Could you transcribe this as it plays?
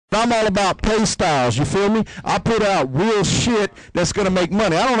I'm all about play styles, you feel me? I put out real shit that's going to make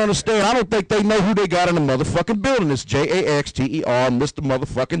money. I don't understand. I don't think they know who they got in the motherfucking building. It's Jaxter, Mr.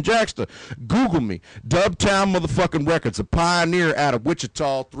 motherfucking Jackster. Google me. Dubtown motherfucking Records, a pioneer out of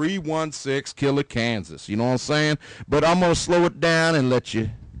Wichita, 316 Killer, Kansas. You know what I'm saying? But I'm going to slow it down and let you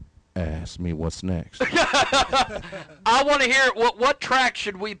ask me what's next. I want to hear what track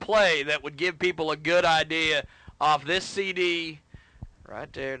should we play that would give people a good idea off this CD.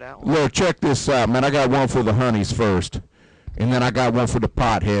 Right there, that one. Look, check this out, man. I got one for the honeys first, and then I got one for the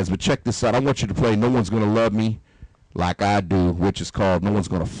potheads. But check this out. I want you to play No One's Gonna Love Me Like I Do, which is called No One's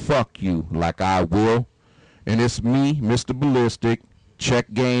Gonna Fuck You Like I Will. And it's me, Mr. Ballistic.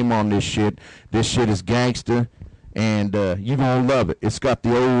 Check game on this shit. This shit is gangster, and you're gonna love it. It's got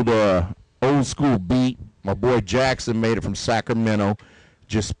the old school beat. My boy Jackson made it from Sacramento.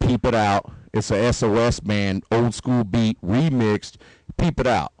 Just peep it out. It's a SOS band, old school beat, remixed. Peep it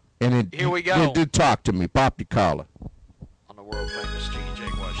out. And here we go. It talk to me. Pop your collar. On the world famous Jiggy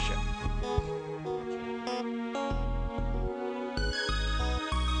Jaguar show.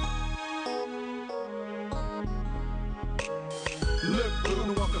 Look, boo,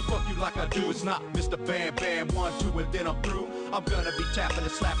 no one can fuck you like I do. It's not Mr. Bam Bam, 1, 2, and then I'm through. I'm gonna be tapping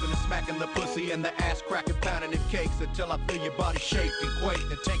and slapping and smacking the pussy and the ass cracking, pounding them cakes until I feel your body shake and quake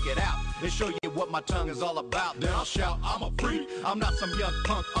and take it out and show you what my tongue is all about. Then I'll shout, I'm a freak. I'm not some young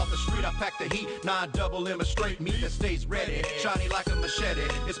punk off the street. I pack the heat, 9 double M, a straight meat that stays ready, shiny like a machete.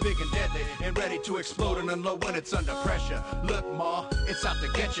 It's big and deadly and ready to explode and unload when it's under pressure. Look, ma, it's out to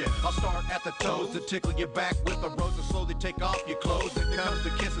get you. I'll start at the toes to tickle your back with a rose and slowly take off your clothes. Then comes the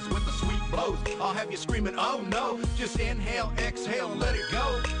kisses with the sweet blows. I'll have you screaming, oh no. Just inhale, exhale, and let it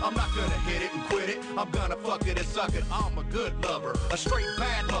go. I'm not gonna hit it and quit it. I'm gonna fuck it and suck it. I'm a good lover, a straight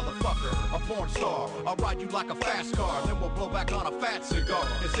bad motherfucker, a porn star. I'll ride you like a fast car, then we'll blow back on a fat cigar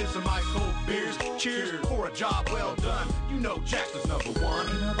and sip some ice cold beers. Cheers for a job well done. You know Jackson's number one.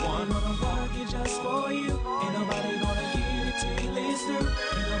 Ain't nobody gonna work it just for you. Ain't nobody gonna get it till you live through.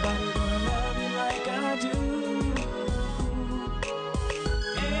 Ain't nobody gonna love you like I do.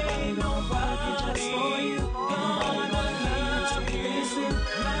 Ain't nobody work it just for you. Ain't nobody gonna get it till you live through.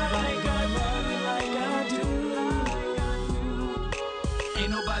 Ain't nobody gonna love you like I do. Ain't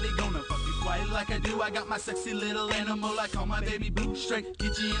nobody gonna fuck you quite like I do. I got my sexy little animal, I call my baby Boo. Straight,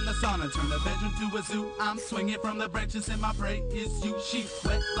 get you in the sauna, turn the bedroom to a zoo. I'm swinging from the branches and my prey is you. She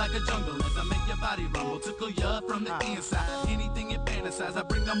wet like a jungle as I make your body rumble, tickle ya from the inside. Anything you fantasize, I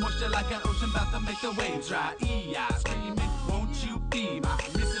bring the moisture like an ocean, about to make the waves dry. E.I. screaming, won't you be my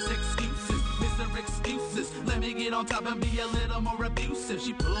Mrs. Excuses, Mr. Excuses? Let me get on top and be a little more abusive.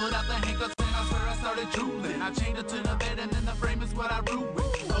 She pulled out the handcuffs and I swear I started drooling. I chained her to the bed and then the frame is what I ruined.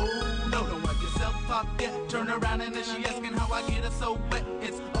 Oh no, don't wipe yourself up yet. Turn around and then she asking how I get her so wet.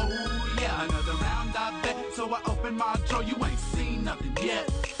 It's oh yeah, another round I bet. So I open my drawer, you ain't seen nothing yet.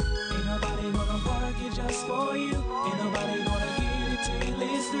 Ain't nobody gonna work it just for you. Ain't nobody gonna get it till you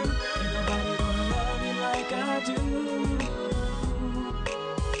live through. Ain't nobody gonna love you like I do.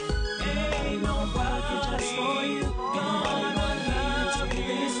 Ain't no work it just for you. Ain't nobody gonna get it till you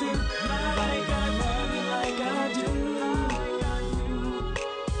live through. Ain't nobody gonna love you like I do.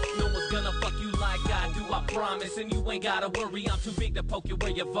 No one's gonna fuck you like I do, I promise. And you ain't gotta worry, I'm too big to poke you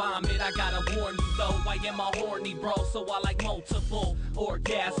where you vomit. I gotta warn you though, I am a horny bro, so I like multiple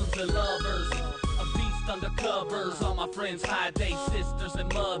orgasms and lovers. A beast under covers. All my friends hide they sisters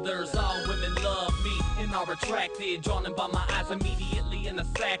and mothers. All women love me and are attracted, drawn in by my eyes immediately in the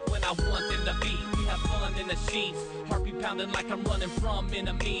sack when I want them to be. We have fun in the sheets, heartbeat pounding like I'm running from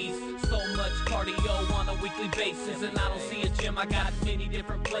enemies. So much cardio on a weekly basis, and I don't see a gym. I got many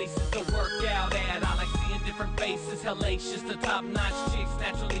different places to work out at. I like seeing different faces, hellacious to top-notch chicks,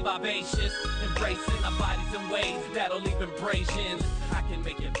 naturally vivacious, embracing our bodies in ways that'll leave impressions. I can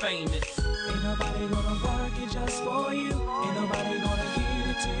make it famous. Ain't nobody gonna work it just for you. Ain't nobody gonna get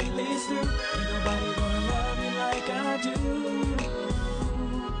it till you live through. Ain't nobody gonna love you like I do.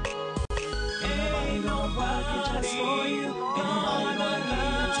 Ain't no work it just for you. Ain't nobody gonna get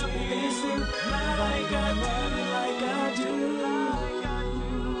it till you live through. Ain't nobody gonna love you like I do.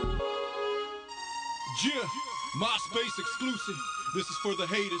 Yeah, MySpace exclusive. This is for the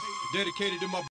haters, dedicated to my